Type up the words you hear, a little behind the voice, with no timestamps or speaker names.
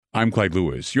I'm Clyde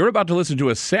Lewis. You're about to listen to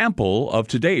a sample of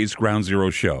today's Ground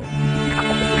Zero show.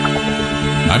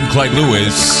 I'm Clyde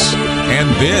Lewis, and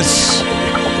this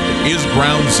is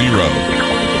Ground Zero.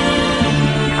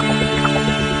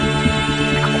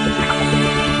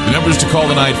 The numbers to call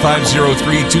tonight,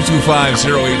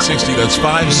 503-225-0860. That's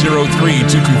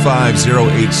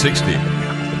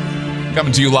 503-225-0860.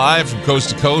 Coming to you live from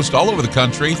coast to coast, all over the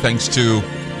country, thanks to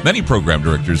many program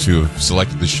directors who have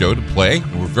selected the show to play.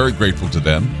 We're very grateful to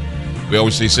them. We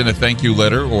always say send a thank you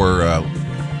letter or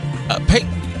pay.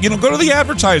 Go to the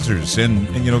advertisers and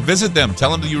visit them.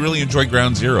 Tell them that you really enjoy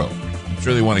Ground Zero. I'm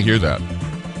sure they want to hear that.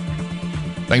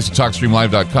 Thanks to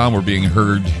TalkStreamLive.com. We're being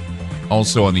heard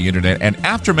also on the internet. And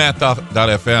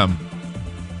Aftermath.fm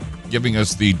giving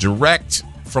us the direct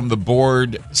from the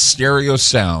board stereo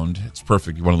sound. It's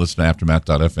perfect. You want to listen to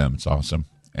Aftermath.fm. It's awesome.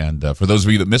 And for those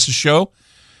of you that miss a show,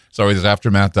 sorry, there's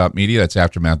Aftermath.media. That's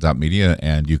Aftermath.media.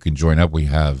 And you can join up. We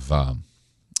have a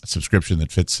subscription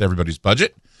that fits everybody's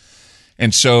budget.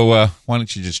 And so why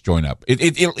don't you just join up?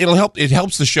 It'll help. It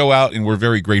helps the show out, and we're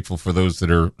very grateful for those that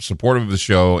are supportive of the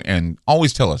show and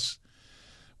always tell us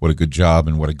what a good job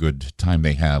and what a good time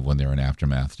they have when they're in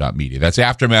Aftermath.media. That's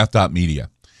Aftermath.media.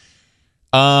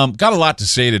 Got a lot to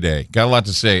say today.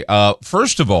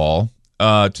 First of all,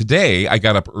 today I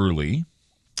got up early.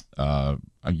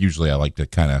 Usually I like to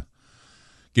kind of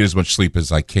get as much sleep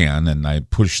as I can, and I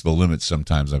push the limits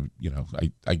sometimes. I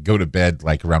go to bed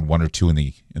like around 1 or 2 in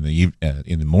the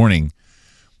morning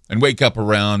and wake up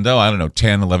around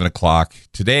 10, 11 o'clock.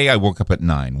 Today I woke up at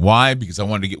 9. Why? Because I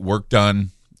wanted to get work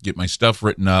done, get my stuff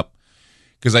written up,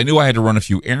 because I knew I had to run a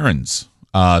few errands.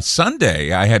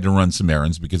 Sunday I had to run some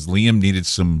errands because Liam needed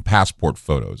some passport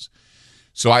photos.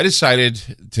 So I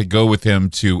decided to go with him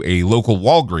to a local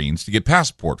Walgreens to get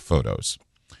passport photos.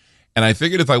 And I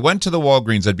figured if I went to the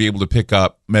Walgreens, I'd be able to pick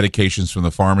up medications from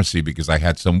the pharmacy because I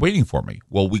had some waiting for me.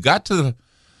 Well, we got to the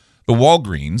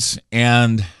Walgreens,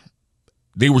 and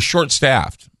they were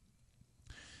short-staffed.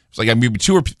 It's like maybe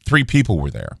 2 or 3 people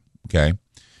were there, okay?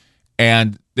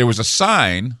 And there was a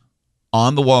sign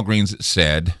on the Walgreens that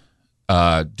said,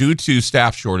 due to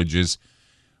staff shortages,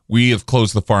 we have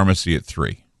closed the pharmacy at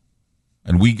 3.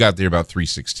 And we got there about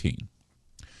 3:16.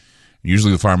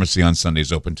 Usually the pharmacy on Sunday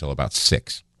is open until about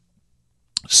 6.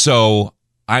 So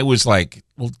I was like,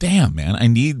 well, damn, man, I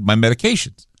need my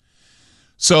medications.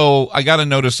 So I got a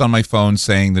notice on my phone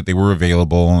saying that they were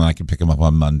available and I could pick them up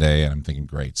on Monday. And I'm thinking,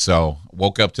 great. So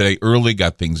woke up today early,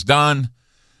 got things done.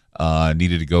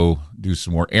 Needed to go do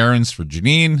some more errands for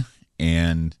Janine.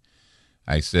 And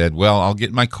I said, well, I'll get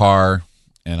in my car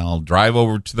and I'll drive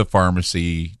over to the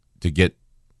pharmacy to get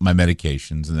my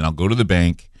medications. And then I'll go to the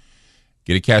bank,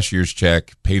 get a cashier's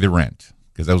check, pay the rent.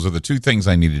 Because those are the 2 things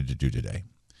I needed to do today.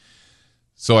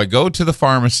 So I go to the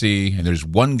pharmacy, and there's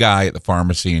one guy at the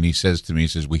pharmacy, and he says to me,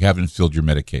 we haven't filled your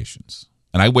medications.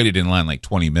 And I waited in line like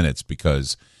 20 minutes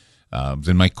because I was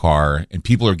in my car, and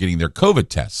people are getting their COVID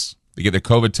tests. They get their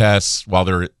COVID tests while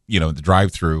they're, at the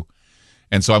drive-thru.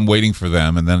 And so I'm waiting for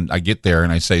them, and then I get there,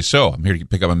 and I say, I'm here to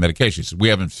pick up my medication. He said, we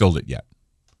haven't filled it yet.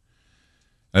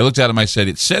 And I looked at him, I said,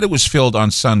 it said it was filled on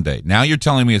Sunday. Now you're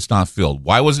telling me it's not filled.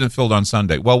 Why wasn't it filled on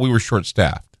Sunday? Well, we were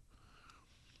short-staffed.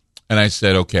 And I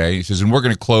said, okay. He says, and we're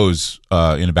going to close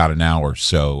in about an hour,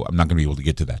 so I'm not going to be able to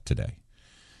get to that today.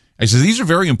 I said, these are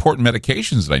very important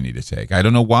medications that I need to take. I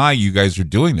don't know why you guys are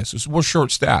doing this. He said, we're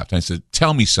short-staffed. And I said,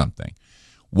 tell me something.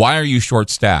 Why are you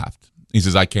short-staffed? He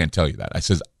says, I can't tell you that. I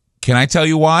says, can I tell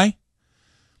you why? And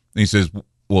he says,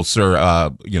 well, sir, I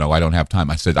don't have time.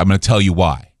 I said, I'm going to tell you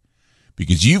why.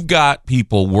 Because you've got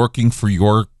people working for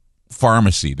your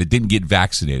pharmacy that didn't get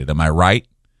vaccinated. Am I right?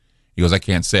 He goes, I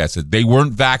can't say. I said, they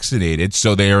weren't vaccinated,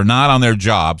 so they are not on their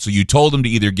job. So you told them to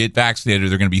either get vaccinated or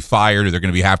they're going to be fired or they're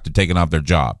going to have to take off their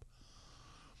job.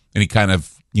 And he kind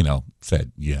of,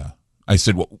 said, yeah. I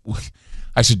said,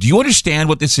 do you understand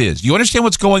what this is? Do you understand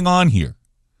what's going on here?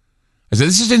 I said,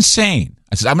 this is insane.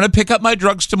 I said, I'm going to pick up my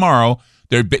drugs tomorrow.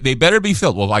 They better be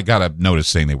filled. Well, I got a notice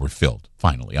saying they were filled,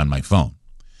 finally, on my phone.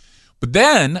 But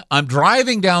then I'm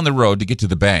driving down the road to get to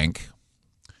the bank.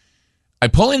 I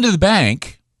pull into the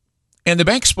bank. And the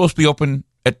bank's supposed to be open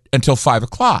until 5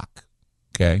 o'clock,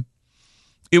 okay?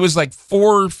 It was like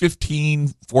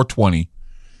 4:15, 4:20.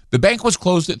 The bank was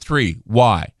closed at 3.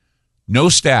 Why? No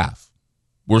staff.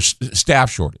 We're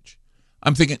staff shortage.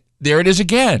 I'm thinking, there it is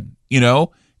again.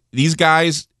 These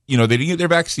guys, they didn't get their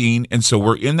vaccine, and so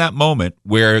we're in that moment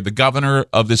where the governor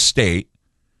of the state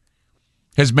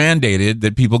has mandated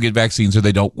that people get vaccines or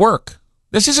they don't work.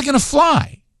 This isn't going to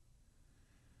fly.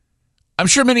 I'm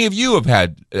sure many of you have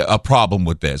had a problem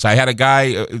with this. I had a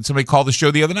guy, somebody called the show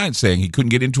the other night saying he couldn't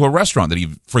get into a restaurant that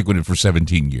he frequented for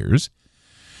 17 years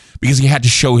because he had to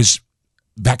show his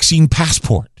vaccine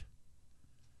passport.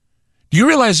 Do you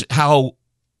realize how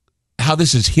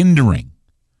this is hindering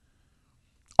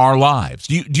our lives?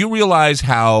 Do you realize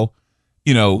how,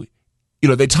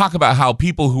 they talk about how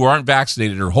people who aren't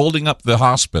vaccinated are holding up the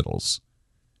hospitals.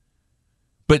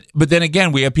 But then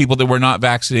again, we have people that were not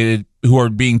vaccinated who are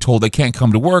being told they can't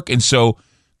come to work. And so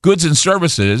goods and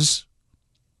services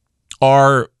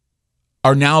are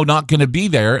now not going to be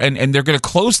there, and they're going to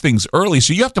close things early.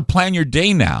 So you have to plan your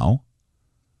day now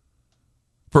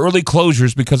for early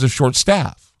closures because of short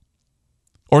staff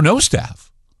or no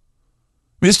staff.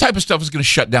 I mean, this type of stuff is going to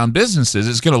shut down businesses.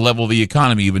 It's going to level the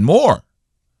economy even more.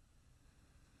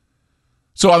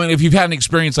 So, I mean, if you've had an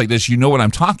experience like this, you know what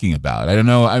I'm talking about. I don't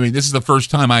know. I mean, this is the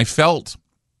first time I felt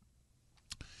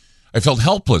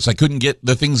helpless. I couldn't get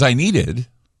the things I needed.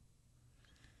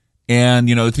 And,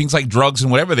 things like drugs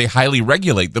and whatever, they highly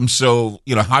regulate them. So,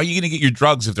 how are you going to get your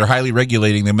drugs if they're highly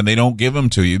regulating them and they don't give them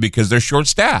to you because they're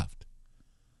short-staffed?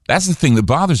 That's the thing that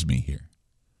bothers me here.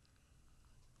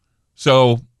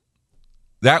 So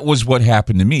that was what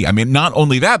happened to me. I mean, not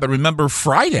only that, but remember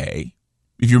Friday,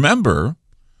 if you remember,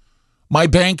 my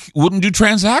bank wouldn't do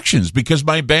transactions because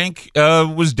my bank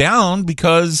was down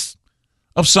because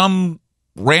of some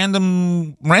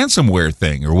random ransomware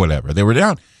thing or whatever. They were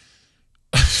down.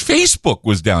 Facebook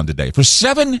was down today for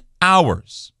 7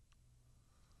 hours.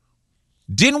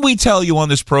 Didn't we tell you on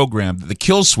this program that the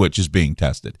kill switch is being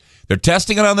tested? They're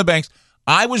testing it on the banks.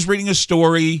 I was reading a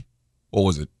story, what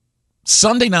was it,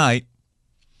 Sunday night,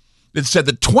 that said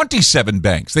that 27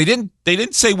 banks, they didn't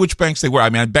say which banks they were. I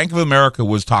mean, Bank of America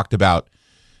was talked about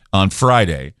on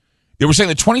Friday. They were saying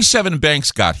that 27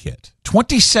 banks got hit.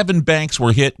 27 banks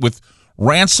were hit with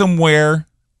ransomware,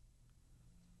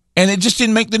 and it just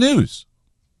didn't make the news.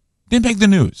 Didn't make the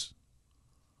news.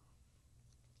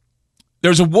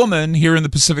 There's a woman here in the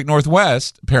Pacific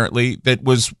Northwest, apparently, that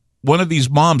was one of these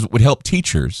moms that would help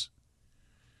teachers.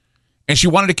 And she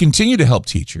wanted to continue to help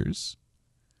teachers.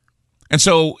 And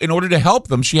so in order to help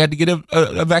them, she had to get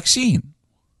a vaccine.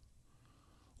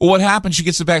 Well, what happens? She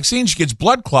gets the vaccine. She gets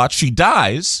blood clots. She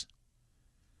dies.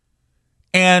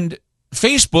 And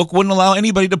Facebook wouldn't allow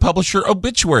anybody to publish her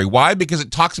obituary. Why? Because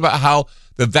it talks about how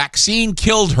the vaccine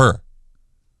killed her.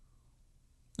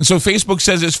 And so Facebook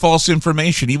says it's false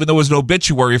information, even though it was an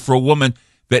obituary for a woman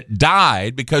that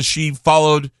died because she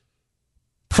followed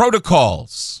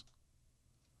protocols.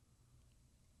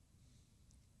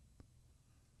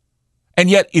 And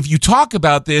yet, if you talk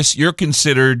about this, you're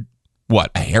considered,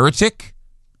 what, a heretic?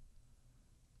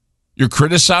 You're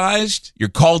criticized? You're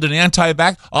called an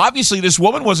anti-vax? Obviously, this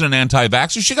woman wasn't an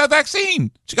anti-vaxxer. She got a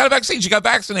vaccine. She got a vaccine. She got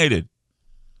vaccinated.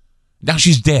 Now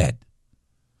she's dead.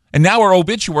 And now her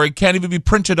obituary can't even be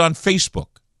printed on Facebook.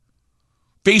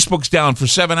 Facebook's down for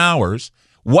 7 hours.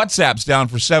 WhatsApp's down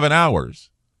for 7 hours.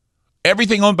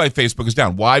 Everything owned by Facebook is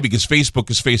down. Why? Because Facebook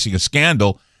is facing a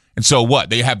scandal. And so what?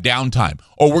 They have downtime.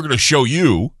 Oh, we're going to show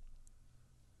you.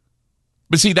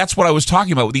 But see, that's what I was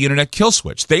talking about with the internet kill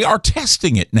switch. They are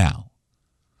testing it now.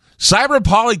 Cyber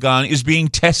Polygon is being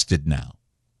tested now.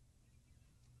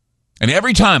 And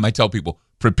every time I tell people,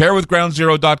 prepare with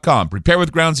groundzero.com, prepare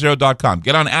with groundzero.com,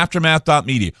 get on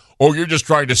aftermath.media. Oh, you're just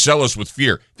trying to sell us with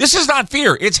fear. This is not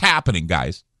fear. It's happening,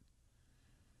 guys.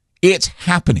 It's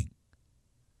happening.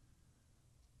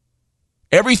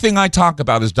 Everything I talk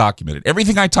about is documented.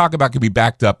 Everything I talk about can be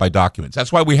backed up by documents.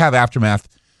 That's why we have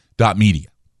aftermath.media.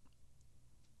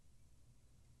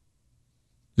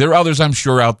 There are others, I'm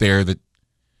sure, out there that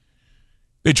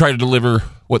they try to deliver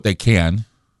what they can,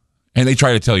 and they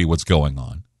try to tell you what's going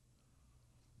on.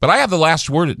 But I have the last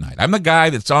word at night. I'm the guy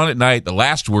that's on at night, the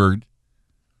last word.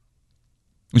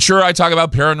 And sure, I talk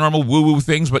about paranormal woo-woo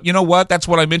things, but you know what? That's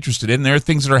what I'm interested in. There are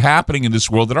things that are happening in this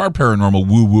world that are paranormal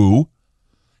woo-woo.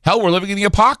 Hell, we're living in the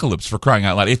apocalypse, for crying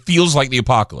out loud. It feels like the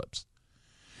apocalypse.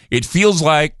 It feels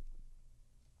like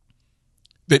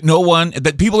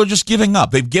that people are just giving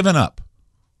up. They've given up.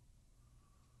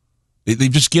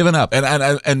 They've just given up.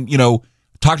 And you know,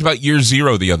 talked about year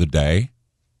zero the other day.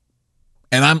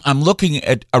 And I'm looking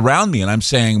at around me and I'm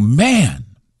saying, man,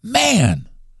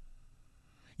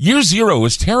 year zero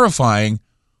is terrifying.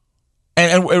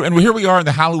 And here we are in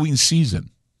the Halloween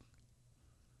season.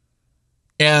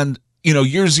 And, you know,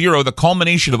 year zero, the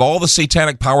culmination of all the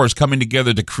satanic powers coming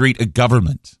together to create a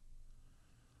government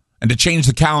and to change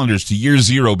the calendars to year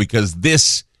zero, because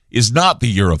this is not the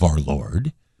year of our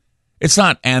Lord. It's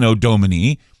not Anno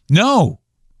Domini. No.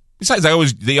 Besides,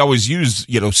 they always use,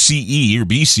 you know, CE or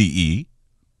BCE.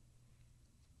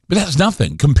 But that's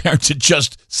nothing compared to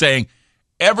just saying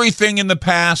everything in the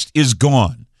past is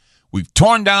gone. We've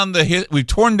torn down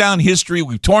history.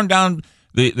 We've torn down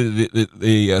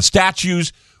the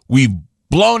statues. We've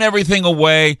blown everything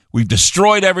away. We've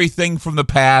destroyed everything from the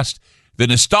past. The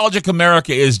nostalgic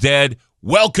America is dead.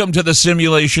 Welcome to the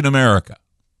simulation America.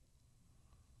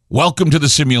 Welcome to the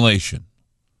simulation.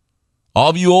 All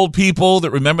of you old people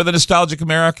that remember the nostalgic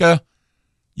America,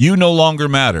 you no longer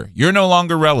matter. You're no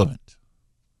longer relevant.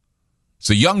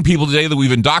 So young people today that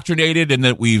we've indoctrinated and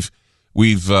that we've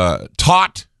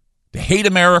taught to hate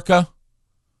America,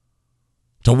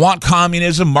 to want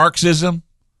communism, Marxism,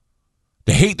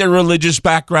 to hate their religious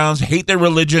backgrounds, hate their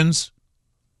religions.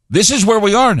 This is where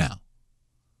we are now.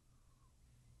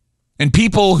 And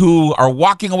people who are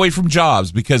walking away from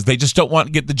jobs because they just don't want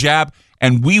to get the jab,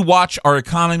 and we watch our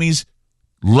economies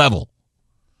level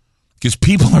because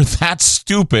people are that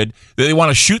stupid that they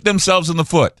want to shoot themselves in the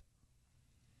foot.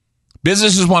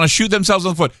 Businesses want to shoot themselves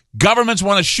in the foot. Governments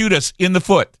want to shoot us in the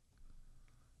foot.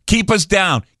 Keep us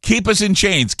down. Keep us in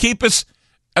chains. Keep us...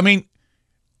 I mean,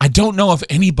 I don't know if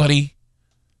anybody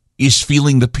is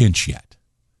feeling the pinch yet.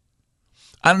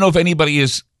 I don't know if anybody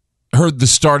has heard the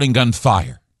starting gun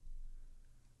fire.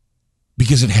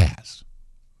 Because it has.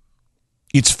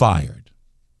 It's fired.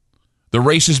 The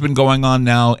race has been going on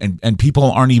now, and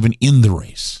people aren't even in the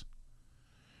race.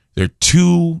 They're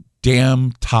too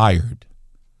damn tired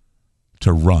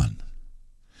to run.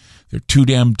 They're too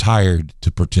damn tired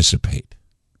to participate.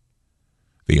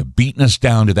 They have beaten us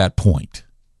down to that point.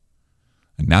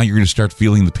 And now you're going to start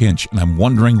feeling the pinch, and I'm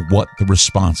wondering what the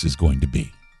response is going to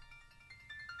be.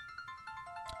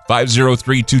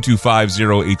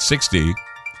 503-225-0860.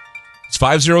 It's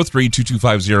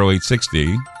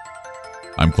 503-225-0860.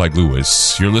 I'm Clyde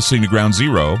Lewis. You're listening to Ground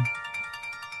Zero,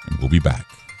 and we'll be back.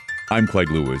 I'm Clyde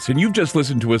Lewis, and you've just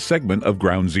listened to a segment of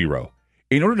Ground Zero.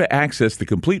 In order to access the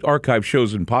complete archive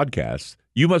shows and podcasts,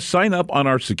 you must sign up on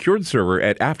our secured server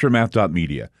at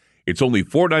aftermath.media. It's only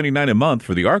 $4.99 a month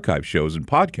for the archive shows and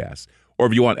podcasts. Or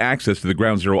if you want access to the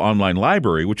Ground Zero online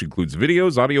library, which includes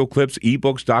videos, audio clips,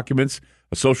 ebooks, documents,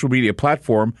 a social media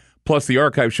platform, plus the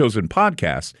archive shows and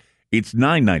podcasts, it's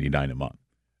 $9.99 a month.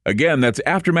 Again, that's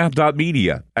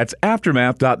aftermath.media. That's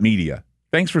aftermath.media.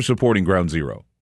 Thanks for supporting Ground Zero.